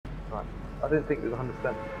I didn't think it was 100%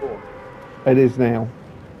 before. It is now,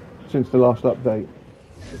 since the last update.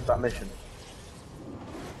 It's that mission.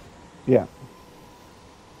 Yeah.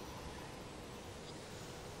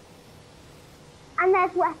 And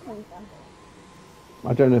there's weapons on.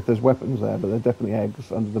 I don't know if there's weapons there, but there's definitely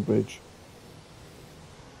eggs under the bridge.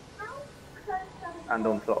 And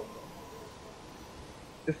on top.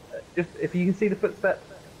 Just if you can see the footsteps,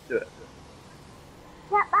 do it.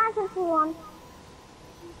 Yep, I can see one.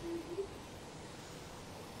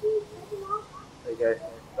 There you go.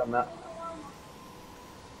 Done that.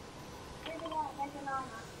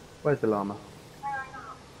 Where's the llama?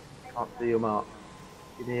 Can't see your mark.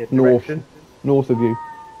 You need a direction. North of you.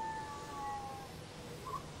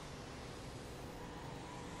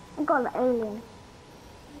 I got the alien.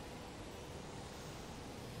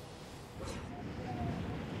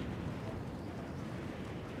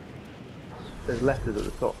 There's letters at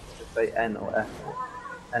the top. Just say N or F.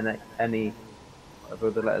 Any,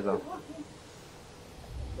 whatever the letters are.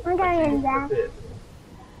 I'm going in there.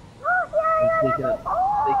 Oh, Sneaking up.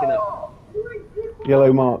 Sneaking up.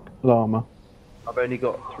 Yellow mark, llama. I've only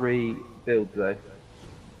got 3 builds though.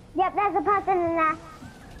 Yep, there's a person in there.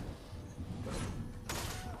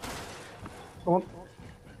 Come on.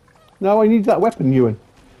 No, I need that weapon, Ewan.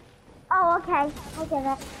 Oh, okay. I'll give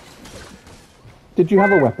it. Did you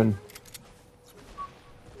have a weapon?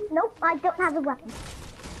 Nope, I don't have a weapon.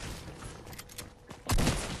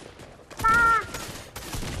 Ah!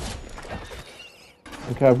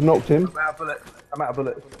 Okay, I've knocked him. I'm out of bullets. I'm out of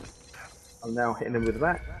bullets. I'm now hitting him with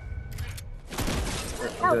that.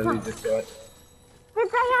 I'm going to lose this guy. Did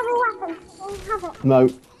they have a weapon? They have it. No.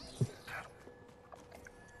 Hey,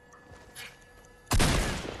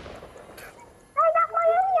 that's my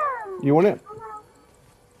alien! You want it?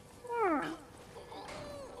 Yeah.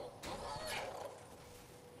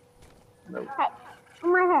 No. Hey, on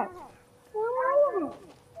my head. Where am I?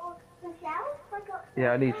 Yeah,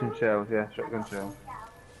 I need some shells. Yeah, shotgun shells.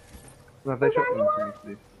 No, they shotgun shells,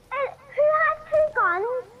 please. Who has 2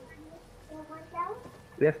 guns?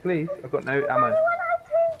 Yes, please. I've got no Does ammo. anyone have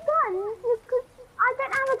 2 guns? Because I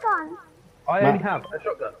don't have a gun. I only have a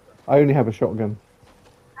shotgun. I only have a shotgun.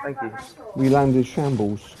 Thank you. We landed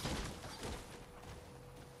Shambles.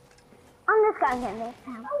 I'm just going to get this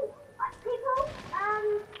now.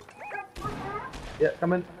 Yeah,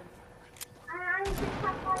 come in.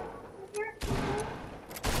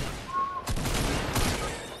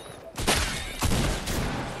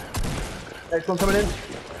 Next one coming in.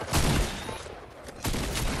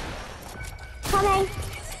 Coming.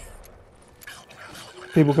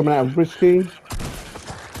 People coming out of Risky.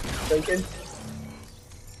 Taken.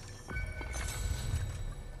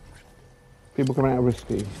 People coming out of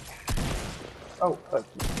Risky. Oh, that's...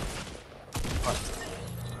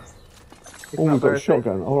 All we've got is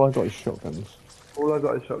shotgun. All I've got is shotguns. All I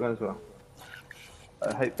got is shotgun as well.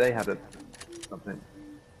 I hope they had something.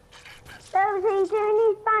 So, do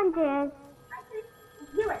you need bandages?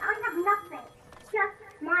 I have nothing. Just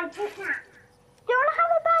my pickaxe. Do you want to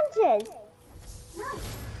have a bandages? No,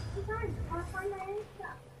 you don't. I'll find my own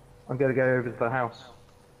stuff. I'm going to go over to the house.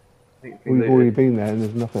 I think it's been We've looted. already been there and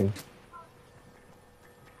there's nothing.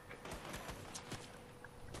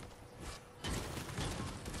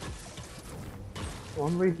 Go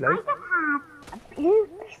on, reload. I just have a blue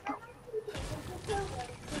pistol.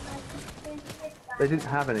 They didn't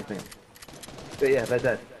have anything. But yeah, they're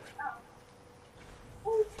dead.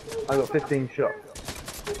 I got 15 shots.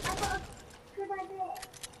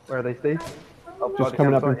 Where are they, Steve? Oh, Just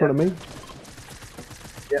coming up in front of me.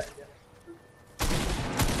 Yeah.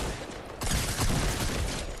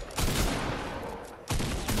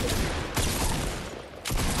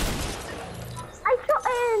 I shot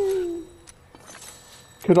him.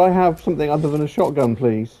 Could I have something other than a shotgun,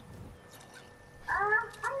 please?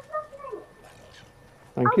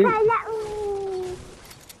 Thank Okay, you. let me.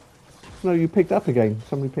 No, you picked up again.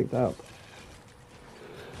 Somebody picked it up.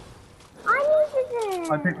 I needed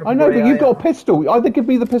it. I picked up I know, the but you've AR. got a pistol. Either give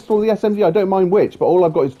me the pistol or the SMG. I don't mind which, but all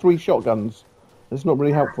I've got is 3 shotguns. That's not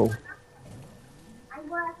really helpful. I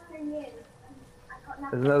work for you. I got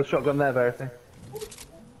nothing. There's another shotgun there, Verity.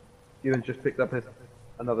 Ewan just picked up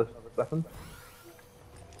another weapon.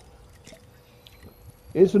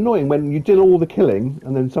 It's annoying when you did all the killing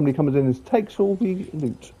and then somebody comes in and takes all the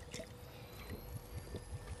loot.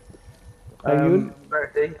 Hey, Ewan?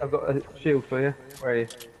 Verity, I've got a shield for you. Where are you?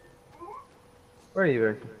 Where are you,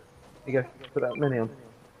 Verity? Here you go. Put that mini on.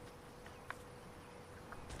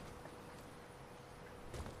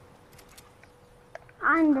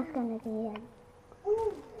 I'm just gonna be in.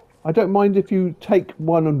 I don't mind if you take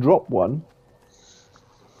one and drop one,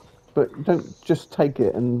 but don't just take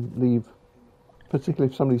it and leave.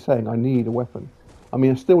 particularly if somebody's saying I need a weapon. I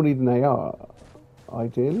mean, I still need an AR,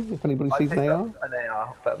 ideally. If anybody I sees an picked AR, up an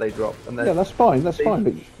AR that they dropped. And yeah, that's fine. That's fine.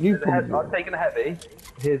 But you probably. I've taken a heavy.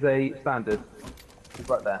 Here's a standard. It's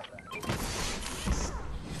right there.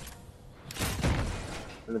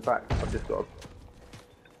 And in fact, I've just got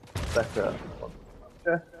a better one.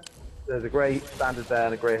 There's a grey standard there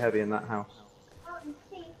and a grey heavy in that house. Oh, you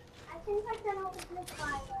see, I think I've done all the good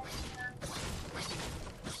guys.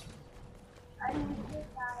 I need this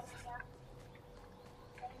guy, yeah.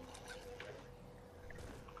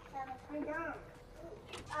 I don't.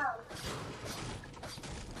 Oh.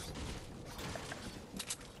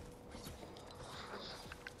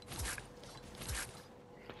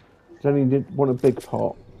 Does anyone want a big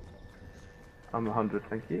pot? I'm 100,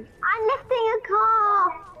 thank you. I'm lifting a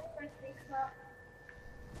car.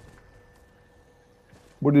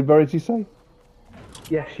 What did Verity say?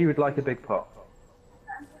 Yes, she would like a big pot.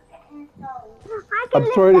 I'm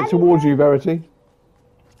throwing it towards you, Verity.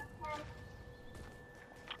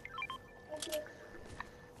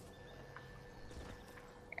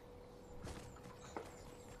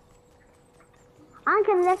 I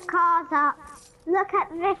can lift cars up. Look at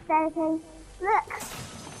this, Verity. Look.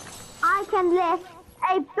 I can lift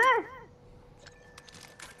a booth.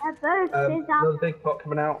 A booth is up. Another big pot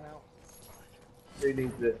coming out. Who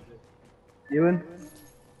needs it? Ewan?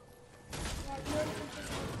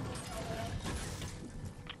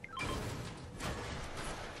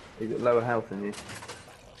 He's got lower health than you.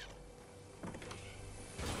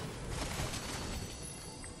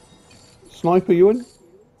 Sniper, Ewan?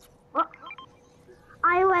 What?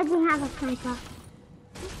 I already have a sniper.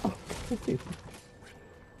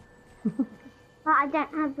 But I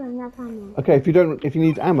don't have enough ammo. Okay, if you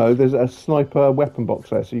need ammo, there's a sniper weapon box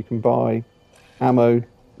there, so you can buy ammo,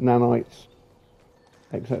 nanites,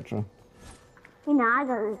 etc. You know, I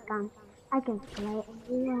got this gun. I can play it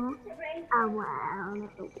everywhere. Oh well.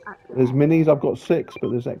 There's minis. I've got 6, but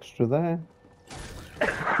there's extra there.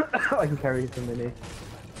 I can carry some mini.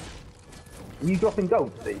 Are you dropping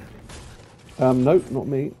gold, Steve? Nope, not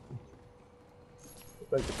me.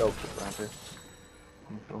 There's loads of gold just around here.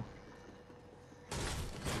 Wonderful.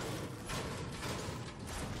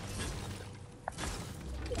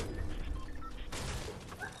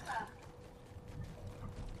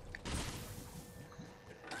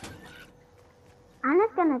 I'm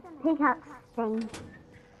just gonna pick up things.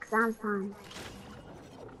 Cause I'm fine.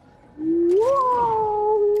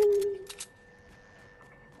 Whoa!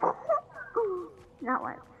 That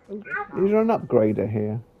works. Is there an upgrader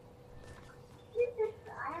here?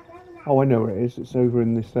 Oh, I know where it is. It's over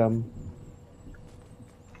in this thingy.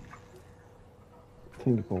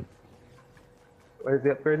 Where's the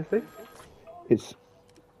upgrader, Steve?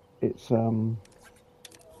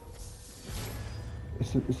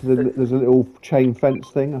 There's a little chain fence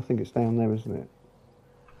thing. I think it's down there, isn't it?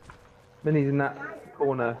 Mini's in that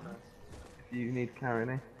corner if you need to carry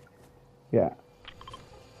any. Yeah.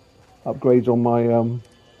 Upgrades on my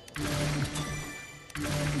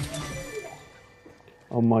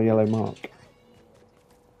yellow mark.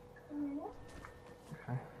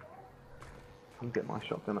 Okay. I'll get my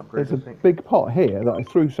shotgun upgrade. There's a big pot here that I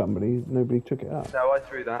threw somebody. Nobody took it up. No, I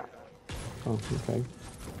threw that. Oh, okay.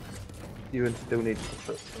 Ewan still needs to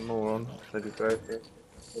put some more on. So just throw it here.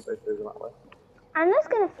 We'll both over that way. I'm just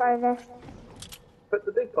gonna throw this. Put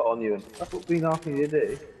the big pot on, Ewan. That's what we've been asking you to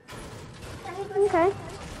do. Okay.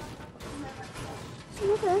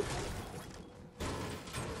 Okay.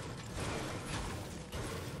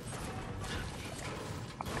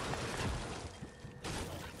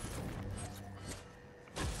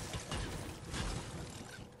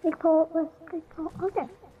 Big pot, big pot. Okay.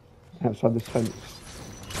 Outside this fence.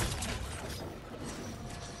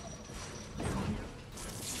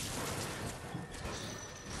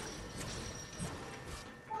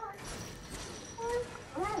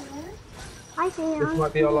 I see it. This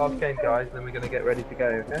might be our last game, guys, then we're going to get ready to go,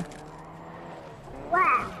 okay?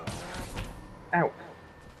 Wow. Out.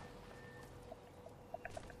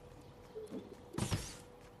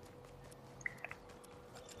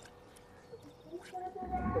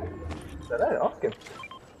 So there, ask him.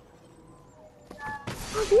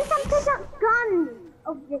 You can pick up guns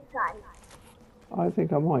of this guy. I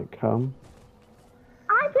think I might come.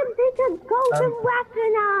 I can pick a golden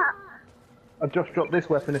weapon up. I've just dropped this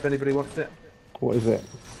weapon if anybody wants it. What is it?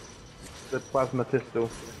 The plasma pistol.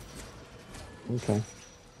 Okay.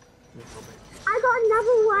 I got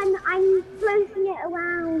another one. I'm floating it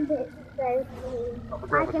around. It's so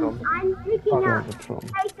cool. I'm picking up a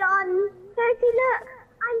gun. Sophie, look.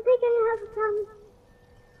 I'm picking up a gun.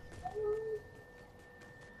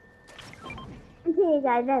 And here you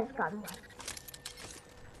go. There's gun.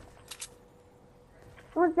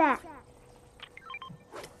 What's that?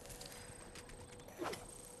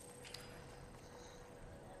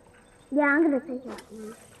 Yeah, I'm gonna take that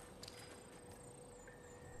one.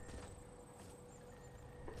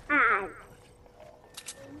 And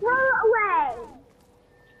throw it away.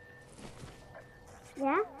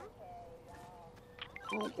 Yeah?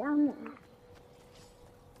 Oh, down there.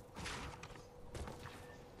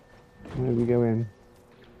 Where we go in?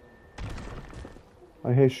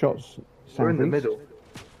 I hear shots. We're in the southeast. middle.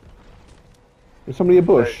 Is somebody a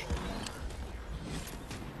bush?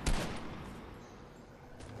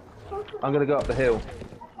 I'm gonna go up the hill.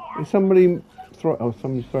 Is somebody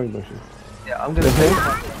somebody's throwing bushes. Yeah, I'm gonna The hill?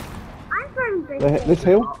 I'm from Brisbane. This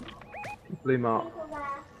hill? blue mark.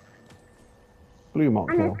 Blue mark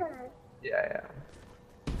I'm hill. just gonna, Yeah.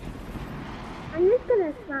 I'm just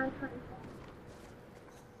gonna smile for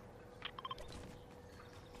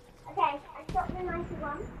Okay, I shot the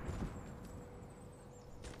 91.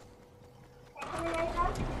 Coming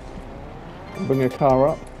over. Bring a car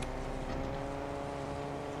up.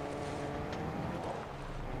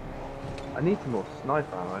 I need some more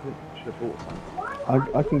sniper ammo. I should have bought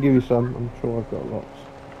some. I can give you some. I'm sure I've got lots.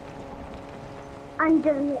 I'm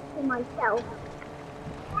doing it for myself.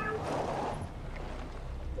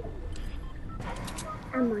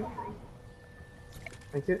 And my friend.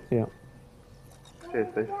 Thank you. Yeah. Cheers,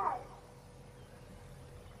 Steve.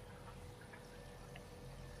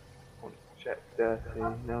 Check dirty.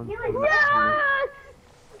 No. Yes!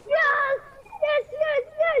 Yes! Yes, yes,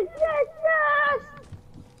 yes, yes, yes!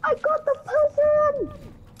 I got the person!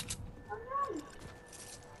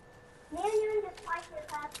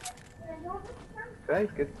 Okay,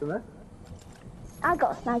 good to know. I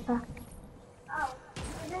got a sniper. Oh,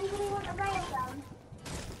 does anybody want a railgun?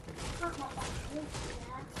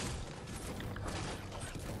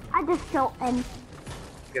 I just shot him.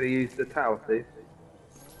 Gonna use the tower, Steve.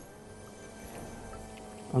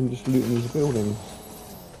 I'm just looting these buildings.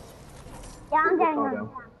 Yeah, I'm Calm going down.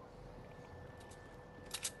 on.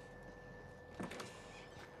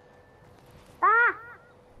 Ah!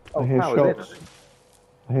 Oh, I hear tower's shots. in.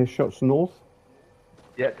 I hear shots north.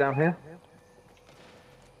 Yeah, down here.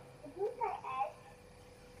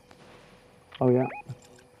 Oh yeah.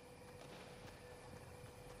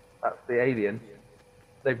 That's the alien.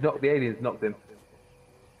 They've knocked the aliens. Knocked him.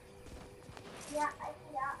 Yeah, I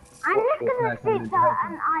see that. I'm just gonna shoot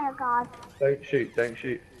an iron guard. Don't shoot. Don't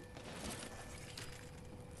shoot.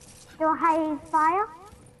 Do I fire?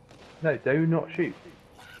 No, do not shoot.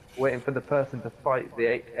 Waiting for the person to fight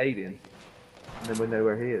the alien, and then we'll know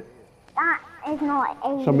where he is. That is not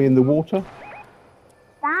a. Somebody in the water.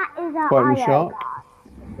 That is a Fighting iron the shark. guard.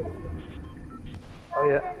 Oh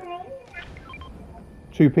yeah.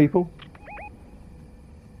 2 people.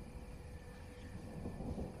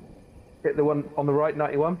 Hit the one on the right,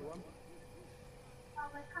 91.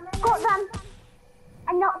 Got them.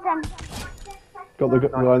 I knocked them. Got the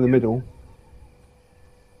guy in the middle.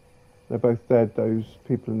 They're both dead, those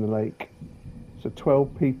people in the lake. So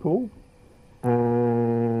 12 people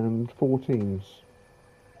and 4 teams.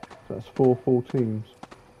 So that's 4 teams.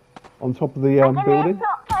 On top of the building.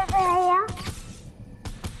 Shots over here.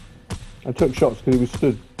 I took shots because he was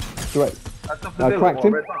stood direct. That's up the I building, cracked what,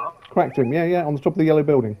 him. red mark? Cracked him, yeah, on the top of the yellow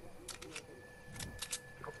building.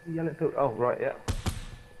 The yellow building. Oh right, yeah.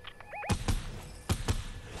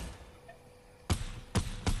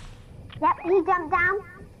 Yep, he jumped down.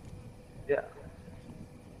 Yeah.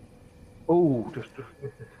 Oh, just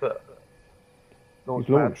missed his foot. He's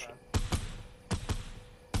launched.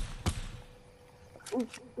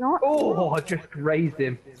 Not. Oh, I just grazed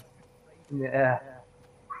him in the air.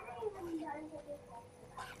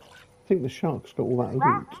 I think the shark's got all that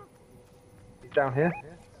loot. He's down here.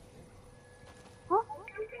 What?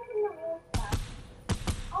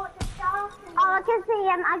 Oh, I can see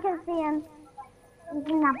him. I can see him. He's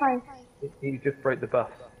in that boat. He just broke the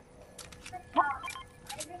bus.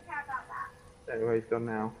 Don't know where he's gone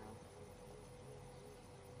now.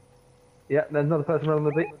 Yeah, there's another person on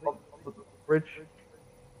the bridge.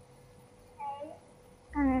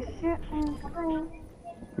 Gonna shoot him.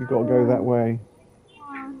 You've got to go that way.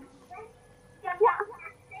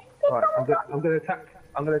 Right, I'm gonna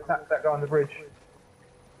attack that guy on the bridge.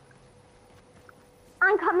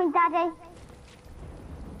 I'm coming, Daddy.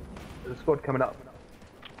 There's a squad coming up.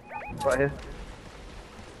 Right here.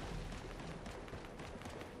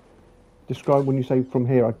 Describe when you say from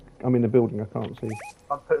here. I'm in the building, I can't see.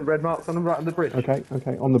 I'm putting red marks on them right on the bridge. Okay,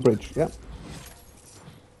 on the bridge, yep.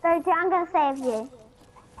 Daddy, I'm gonna save you.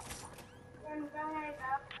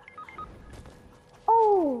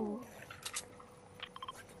 Oh.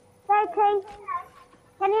 Daddy,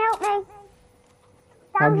 can you help me?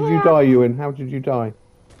 How Down did here. you die, Ewan? How did you die?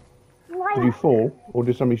 Like, Did you fall, or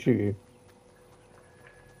did somebody shoot you?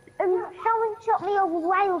 someone shot me with a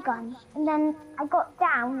railgun, and then I got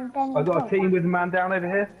down, and then... I've got a team with a man down over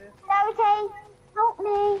here. Dorothy, help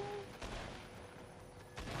me.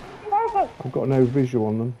 Dorothy, I've got no visual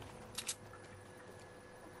on them.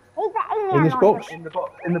 he's the alien In this on box? In the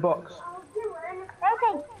box. In the box.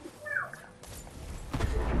 Dorothy,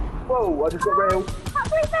 Whoa! I just got railed. help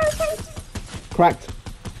me, Dorothy. Cracked.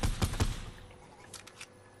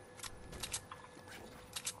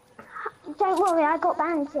 Don't worry, I got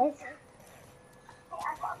bandages.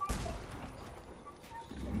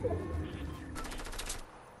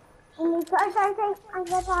 You need to go, Dorothy. I'm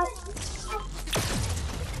gonna die.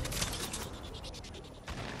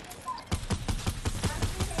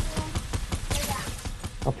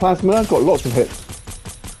 A plasma, got lots of hits.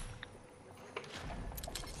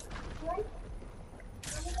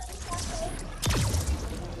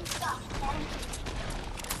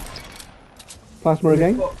 Plasma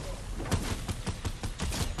again.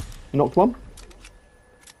 Knocked one.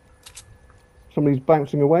 Somebody's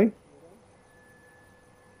bouncing away.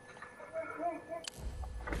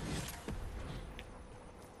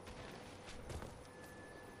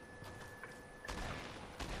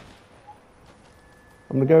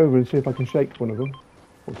 I'm going to go over and see if I can shake one of them.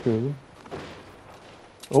 Or two of them.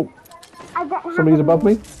 Oh, I don't have somebody's any- above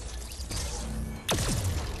me.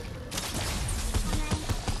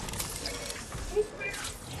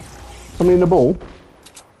 Somebody in the ball.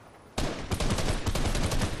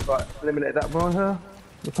 Right, eliminate that one here.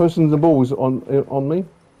 The person in the ball is on me.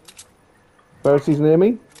 Verity's near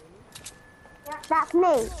me. That's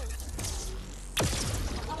me.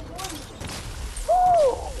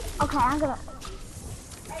 Ooh. Okay, I'm gonna...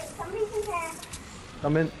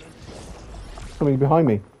 I'm in. Somebody behind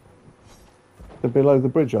me. They're below the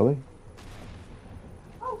bridge, are they?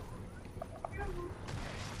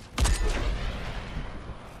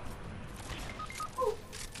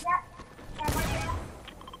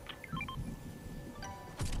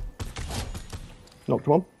 Knocked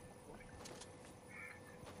one.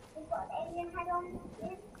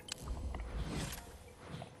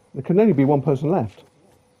 There can only be one person left.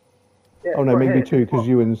 Yeah, Oh no, right maybe here. two, because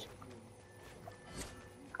Ewan's...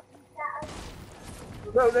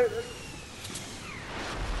 No, no.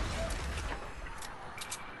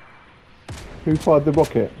 Who fired the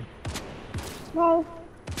rocket? No.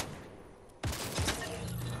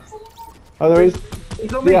 Oh, there is.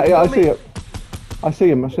 He's on me. Yeah, he's yeah, I on see me. it. I see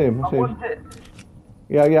him, I see him, I I'm see one him. hit.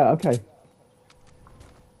 Yeah, yeah, okay.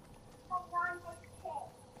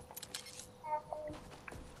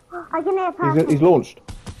 I can hear a person. He's launched.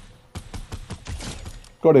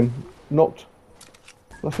 Got him. Knocked.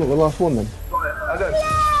 That's not the last one then. I go.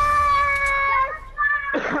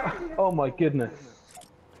 Oh my goodness.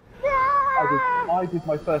 I did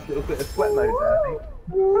my first little bit of sweat mode there, I think.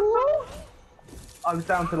 I was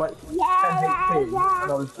down to like 10 HP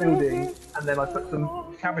and I was building and then I put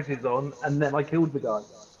some cabbages on and then I killed the guy.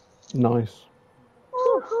 Nice.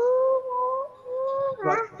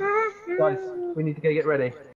 Right, guys, we need to go get ready.